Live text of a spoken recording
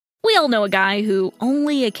all know a guy who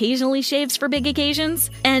only occasionally shaves for big occasions,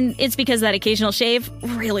 and it's because that occasional shave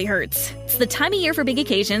really hurts. It's the time of year for big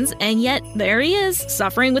occasions, and yet there he is,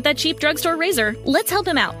 suffering with that cheap drugstore razor. Let's help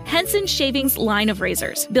him out. Henson Shaving's line of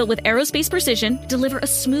razors, built with aerospace precision, deliver a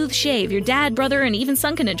smooth shave your dad, brother, and even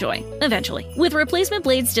son can enjoy, eventually. With replacement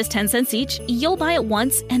blades just 10 cents each, you'll buy it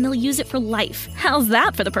once, and they'll use it for life. How's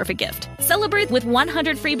that for the perfect gift? Celebrate with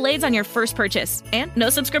 100 free blades on your first purchase, and no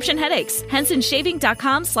subscription headaches.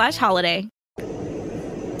 HensonShaving.com/holiday.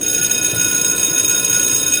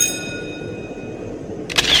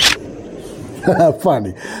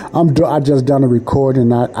 Funny. I just done a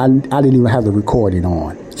recording. I didn't even have the recording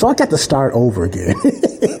on, so I got to start over again.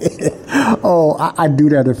 I do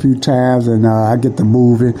that a few times, and I get to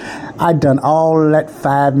moving. I done all that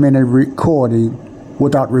 5-minute recording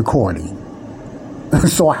without recording,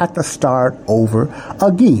 so I had to start over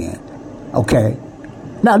again. Okay.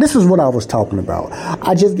 Now this is what I was talking about.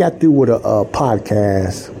 I just got through with a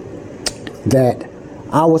podcast that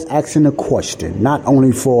I was asking a question, not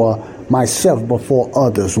only for myself but for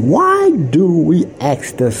others. Why do we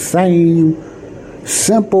ask the same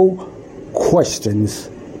simple questions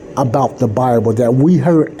about the Bible that we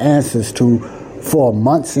heard answers to for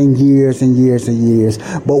months and years and years and years,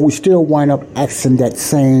 but we still wind up asking that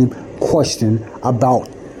same question about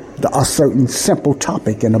a certain simple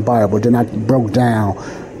topic in the Bible? Then I broke down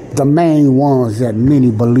the main ones that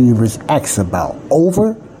many believers ask about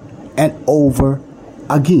over and over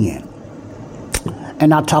again.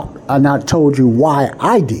 And I told you why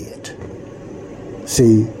I did.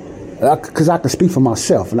 See, because I can speak for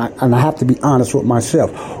myself, and I have to be honest with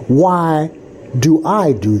myself. Why do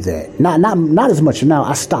I do that? Not as much now.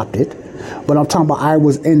 I stopped it, but I'm talking about I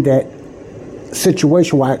was in that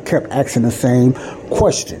situation where I kept asking the same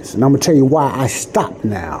questions, and I'm gonna tell you why I stopped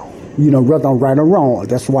now. Whether I'm right or wrong,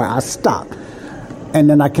 that's why I stopped. And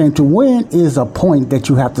then I came to, when is a point that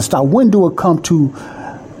you have to stop? When do it come to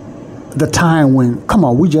the time when, come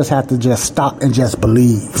on, we just have to just stop and just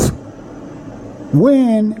believe?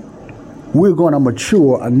 When we're going to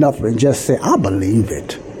mature enough and just say, I believe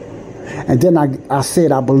it. And then I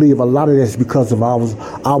said I believe a lot of this because of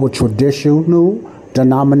our traditional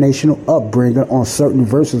denominational upbringing on certain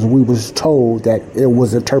verses. We was told that it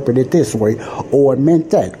was interpreted this way or it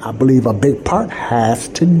meant that. I believe a big part has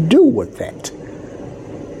to do with that.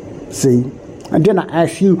 See? And then I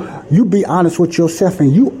ask you be honest with yourself,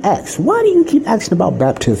 and you ask, why do you keep asking about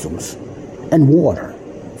baptisms and water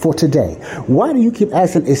for today? Why do you keep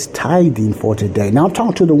asking, is tithing for today? Now I'm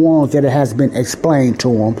talking to the ones that it has been explained to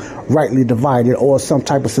them, rightly divided, or some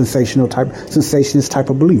type of sensationist type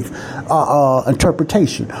of belief,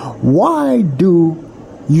 interpretation. Why do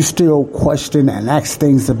you still question and ask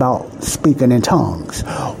things about speaking in tongues?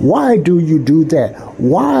 Why do you do that?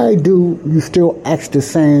 Why do you still ask the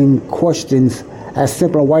same questions as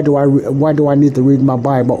simple? Why do I need to read my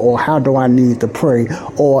Bible? Or how do I need to pray?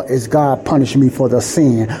 Or is God punishing me for the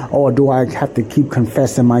sin? Or do I have to keep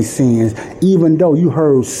confessing my sins? Even though you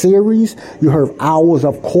heard hours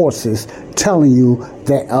of courses telling you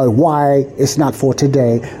that why it's not for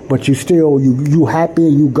today, but you still you happy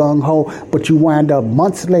and you gung-ho, but you wind up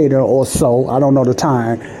months later or so, I don't know the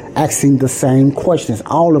time, asking the same questions.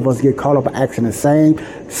 All of us get caught up asking the same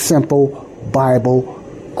simple Bible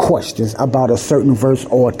questions about a certain verse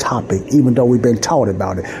or a topic, even though we've been taught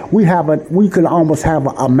about it. We could almost have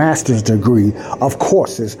a master's degree of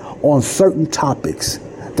courses on certain topics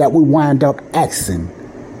that we wind up asking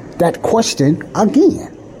that question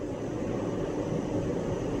again.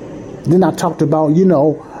 Then I talked about,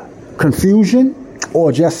 confusion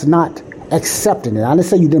or just not accepting it. I didn't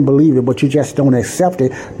say you didn't believe it, but you just don't accept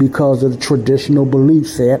it because of the traditional belief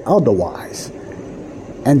said otherwise.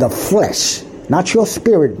 And the flesh, not your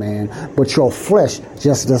spirit, man, but your flesh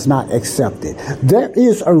just does not accept it. There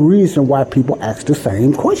is a reason why people ask the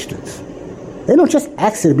same questions. They don't just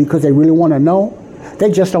ask it because they really want to know. They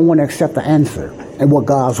just don't want to accept the answer and what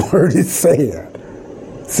God's word is saying.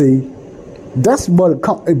 See, that's what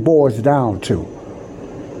it boils down to.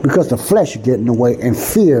 Because the flesh get in the way and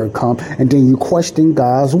fear come, and then you question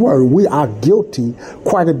God's word. We are guilty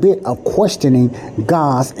quite a bit of questioning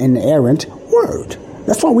God's inerrant word.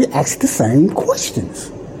 That's why we ask the same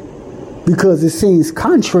questions, because it seems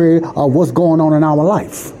contrary of what's going on in our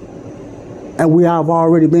life. And we have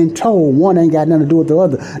already been told one ain't got nothing to do with the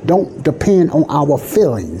other. Don't depend on our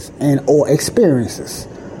feelings and or experiences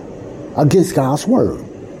against God's word.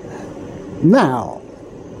 Now,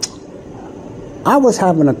 I was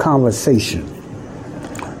having a conversation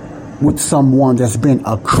with someone that's been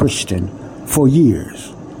a Christian for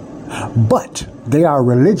years, but they are a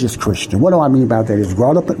religious Christian. What do I mean by that? Is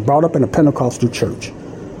brought up in a Pentecostal church.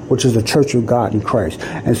 which is the Church of God in Christ.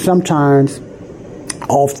 And sometimes,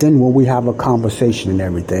 often when we have a conversation and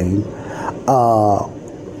everything,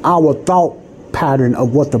 our thought pattern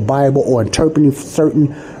of what the Bible or interpreting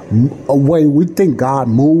certain a way we think God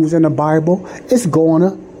moves in the Bible, it's going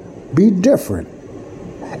to be different.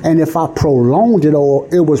 And if I prolonged it, or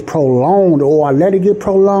it was prolonged, or I let it get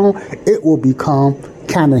prolonged, it will become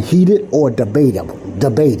kind of heated or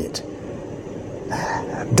debated.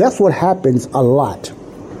 That's what happens a lot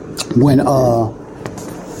when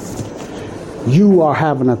you are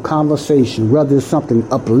having a conversation, whether it's something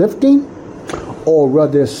uplifting or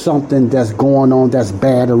whether it's something that's going on that's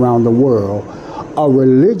bad around the world. A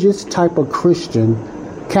religious type of Christian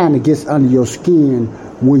kind of gets under your skin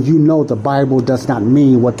when you know the Bible does not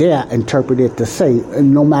mean what they interpret it to say,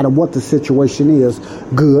 and no matter what the situation is,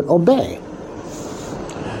 good or bad.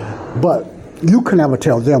 But you can never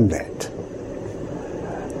tell them that.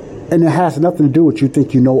 And it has nothing to do with you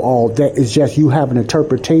think you know all that. It's just you have an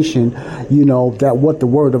interpretation, that what the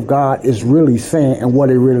Word of God is really saying and what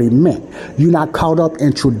it really meant. You're not caught up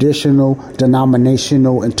in traditional,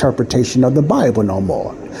 denominational interpretation of the Bible no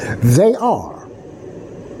more. They are.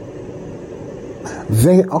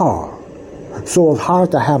 They are. So it's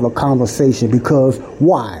hard to have a conversation because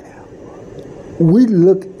why? We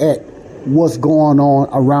look at what's going on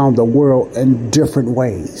around the world in different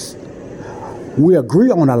ways. We agree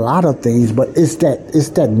on a lot of things, but it's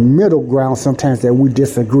that middle ground sometimes that we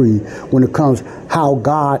disagree when it comes how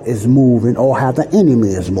God is moving or how the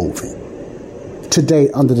enemy is moving today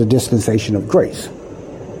under the dispensation of grace.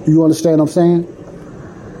 You understand what I'm saying?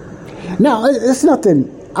 Now, it's nothing.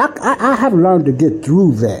 I have learned to get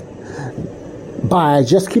through that by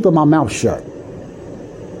just keeping my mouth shut.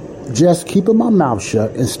 Just keeping my mouth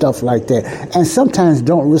shut and stuff like that. And sometimes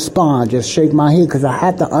don't respond, just shake my head because I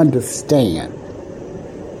have to understand.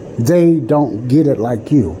 They don't get it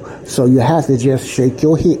like you. So you have to just shake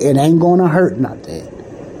your head. It ain't going to hurt nothing.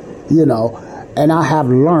 And I have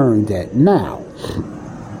learned that now.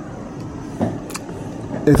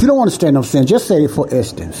 If you don't understand what I'm saying, just say, for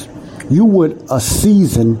instance, you with a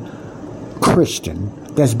seasoned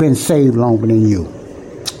Christian that's been saved longer than you.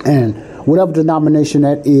 And whatever denomination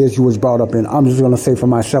that is you was brought up in, I'm just going to say for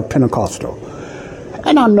myself, Pentecostal.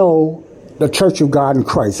 And I know the Church of God in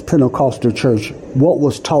Christ, Pentecostal church, what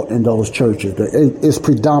was taught in those churches is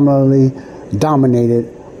predominantly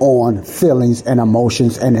dominated on feelings and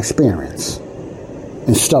emotions and experience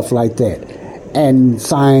and stuff like that. And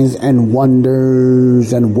signs and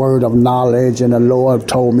wonders and word of knowledge and the Lord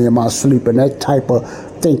told me in my sleep and that type of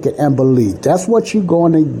thinking and belief. That's what you're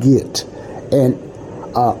going to get. And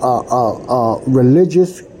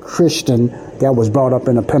religious Christian that was brought up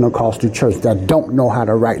in a Pentecostal church that don't know how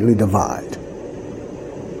to rightly divide.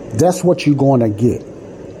 That's what you're going to get.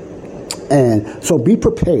 And so be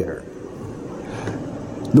prepared.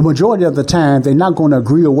 The majority of the time, they're not going to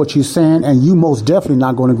agree with what you're saying, and you most definitely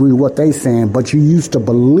not going to agree with what they're saying, but you used to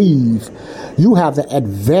believe. You have the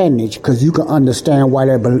advantage because you can understand why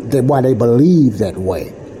they believe that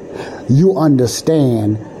way. You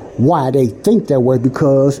understand why they think that way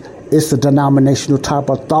because it's a denominational type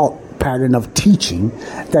of thought pattern of teaching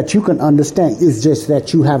that you can understand. It's just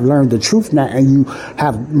that you have learned the truth now and you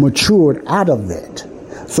have matured out of that.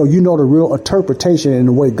 So you know the real interpretation in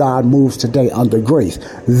the way God moves today under grace.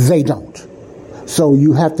 They don't. So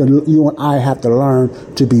you and I have to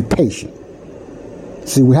learn to be patient.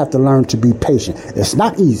 See, we have to learn to be patient. It's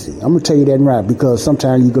not easy. I'm going to tell you that right, because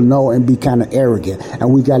sometimes you can know and be kind of arrogant.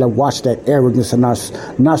 And we got to watch that arrogance and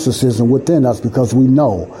narcissism within us because we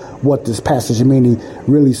know what this passage meaning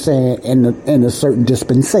really saying in a certain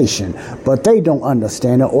dispensation. But they don't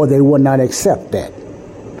understand it or they will not accept that.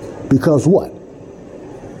 Because what?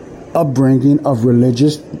 Upbringing of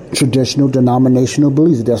religious, traditional, denominational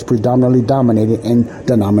beliefs that's predominantly dominated in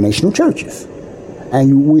denominational churches.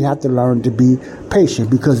 And we have to learn to be patient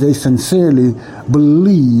because they sincerely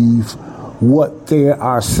believe what they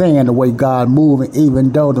are saying, the way God moves,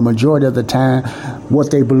 even though the majority of the time what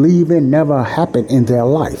they believe in never happened in their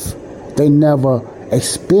life. They never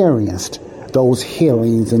experienced those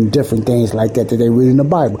healings and different things like that they read in the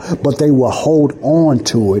Bible. But they will hold on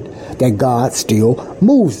to it that God still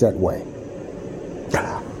moves that way.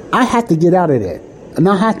 I had to get out of that. And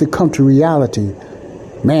I had to come to reality.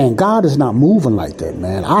 Man, God is not moving like that,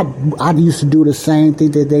 man. I used to do the same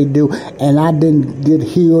thing that they do, and I didn't get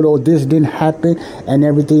healed or this didn't happen and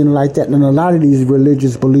everything like that. And a lot of these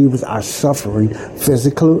religious believers are suffering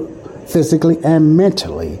physically and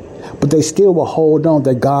mentally. But they still will hold on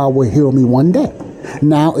that God will heal me one day.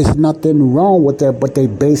 Now, it's nothing wrong with that, but they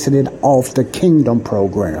basing it off the kingdom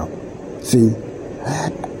program. See?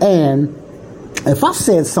 And if I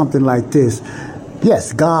said something like this,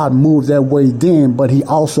 yes, God moved that way then, but he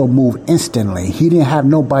also moved instantly. He didn't have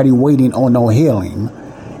nobody waiting on no healing.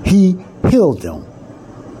 He healed them.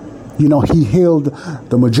 You know, he healed.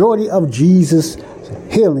 The majority of Jesus'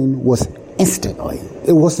 healing was instantly.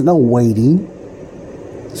 It was no waiting.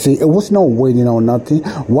 See, it was no waiting on nothing.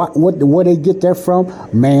 Where they get that from?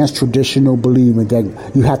 Man's traditional believing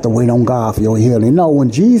that you have to wait on God for your healing. No, when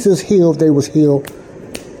Jesus healed, they was healed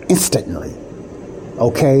instantly.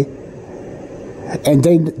 Okay? And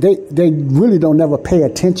they really don't ever pay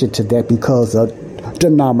attention to that because of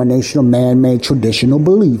denominational, man-made, traditional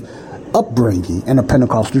belief, upbringing in a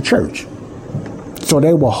Pentecostal church. So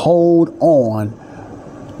they will hold on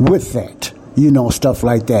with that, you know, stuff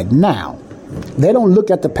like that. Now, they don't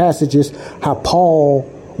look at the passages how Paul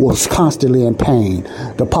was constantly in pain.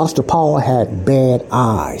 The Apostle Paul had bad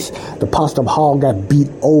eyes. The Apostle Paul got beat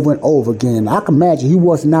over and over again. I can imagine he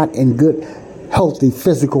was not in good, healthy,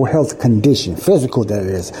 physical health condition. Physical, that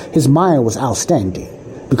is. His mind was outstanding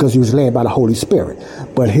because he was led by the Holy Spirit.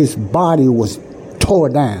 But his body was tore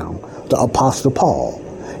down. The Apostle Paul.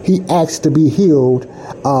 He asked to be healed,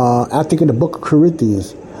 I think in the book of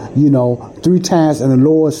Corinthians, you know, 3 times, and the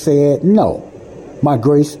Lord said, no, my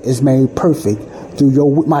grace is made perfect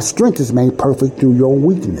through my strength is made perfect through your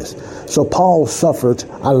weakness. So Paul suffered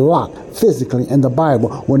a lot physically in the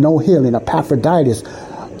Bible with no healing. Epaphroditus,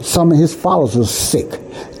 some of his followers were sick.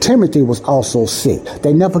 Timothy was also sick.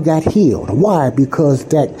 They never got healed. Why? Because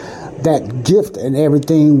that gift and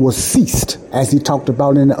everything was ceased, as he talked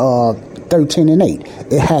about in 13 and 8.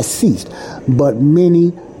 It has ceased. But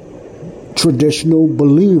many traditional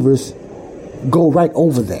believers go right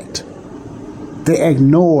over that. They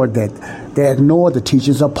ignore that. They ignore the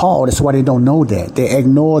teachings of Paul. That's why they don't know that. They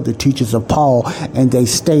ignore the teachings of Paul, and they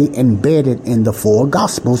stay embedded in the 4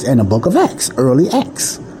 Gospels and the book of Acts, early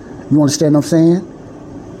Acts. You understand what I'm saying?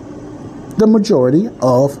 The majority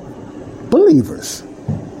of believers.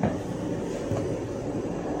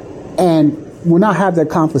 And when I had that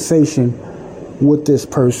conversation with this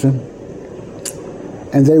person,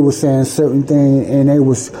 and they were saying certain things, and they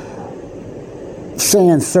was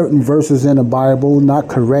saying certain verses in the Bible not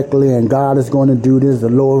correctly, and God is going to do this, the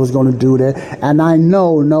Lord was going to do that. And I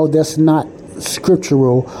know, no, that's not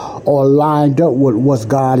scriptural or lined up with what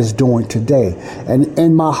God is doing today. And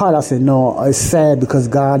in my heart, I said, no, it's sad because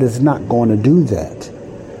God is not going to do that.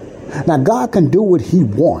 Now, God can do what he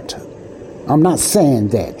wants. I'm not saying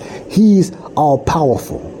that. He's all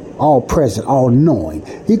powerful, all present, all knowing.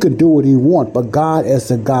 He could do what he wants, but God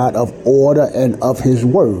is a God of order and of his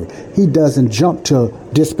word. He doesn't jump to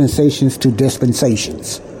dispensations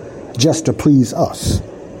just to please us.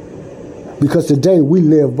 Because today we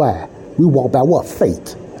walk by what?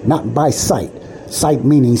 Faith, not by sight. Sight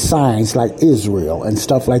meaning signs like Israel and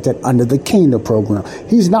stuff like that under the kingdom program.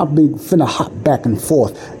 He's not finna hop back and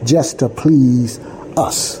forth just to please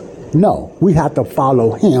us. No, we have to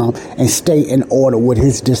follow him and stay in order with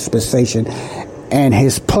his dispensation and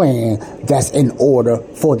his plan that's in order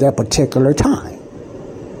for that particular time.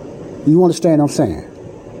 You understand what I'm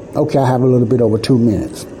saying? Okay, I have a little bit over 2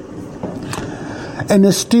 minutes. And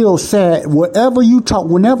it's still sad, whenever you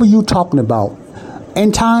talking about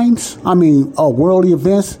end times, worldly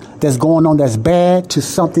events that's going on that's bad to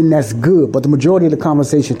something that's good. But the majority of the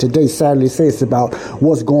conversation today sadly says about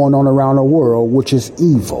what's going on around the world, which is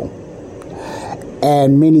evil.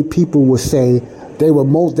 And many people will say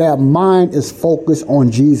their mind is focused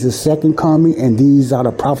on Jesus' second coming, and these are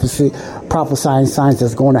the prophesying signs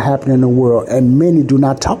that's going to happen in the world. And many do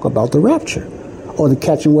not talk about the rapture or the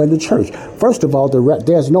catching away of the church. First of all,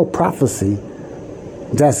 there's no prophecy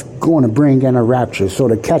that's going to bring in a rapture. So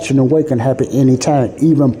the catching away can happen anytime.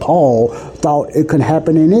 Even Paul thought it could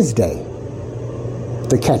happen in his day.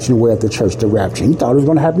 The catching away of the church, the rapture. He thought it was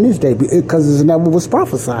going to happen this day because it never was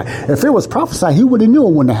prophesied. If it was prophesied, he would have knew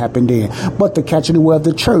it wouldn't have happened then. But the catching away of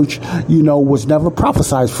the church, was never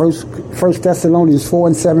prophesied. First Thessalonians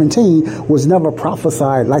 4:17 was never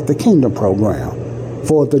prophesied like the kingdom program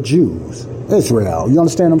for the Jews, Israel. You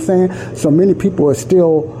understand what I'm saying? So many people are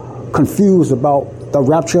still confused about the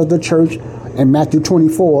rapture of the church in Matthew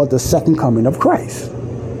 24, the second coming of Christ.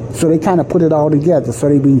 So they kind of put it all together. So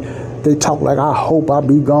they talk like, I hope I'll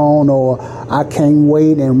be gone, or I can't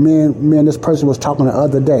wait. And me, this person was talking the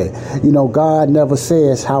other day. God never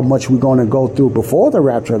says how much we're going to go through before the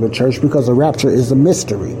rapture of the church, because the rapture is a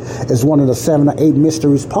mystery. It's one of the 7 or 8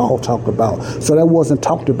 mysteries Paul talked about. So that wasn't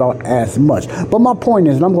talked about as much. But my point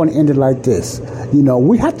is, and I'm going to end it like this.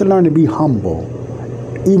 We have to learn to be humble,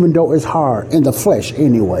 even though it's hard in the flesh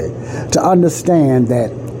anyway, to understand that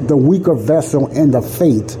the weaker vessel in the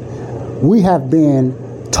faith, we have been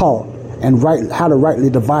taught and how to rightly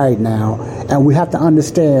divide now. And we have to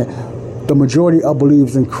understand the majority of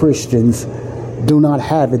believers in Christians do not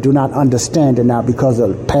have it, do not understand it now because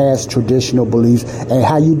of past traditional beliefs. And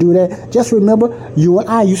how you do that, just remember, you and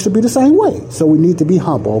I used to be the same way. So we need to be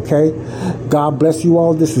humble, okay? God bless you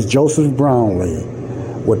all. This is Joseph Brownlee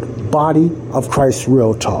with Body of Christ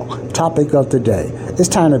Real Talk. Topic of the day. It's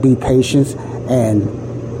time to be patient, and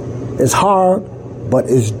it's hard, but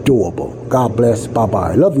it's doable. God bless.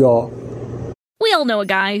 Bye-bye. Love y'all. We all know a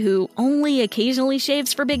guy who only occasionally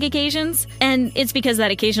shaves for big occasions, and it's because that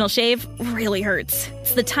occasional shave really hurts.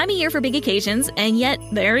 It's the time of year for big occasions, and yet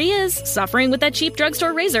there he is, suffering with that cheap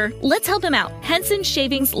drugstore razor. Let's help him out. Henson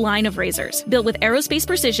Shaving's line of razors, built with aerospace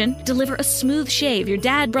precision, deliver a smooth shave your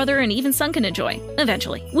dad, brother, and even son can enjoy,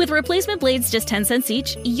 eventually. With replacement blades just 10 cents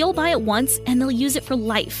each, you'll buy it once, and they'll use it for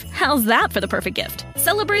life. How's that for the perfect gift?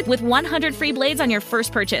 Celebrate with 100 free blades on your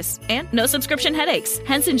first purchase, and no subscription headaches.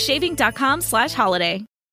 HensonShaving.com/holiday.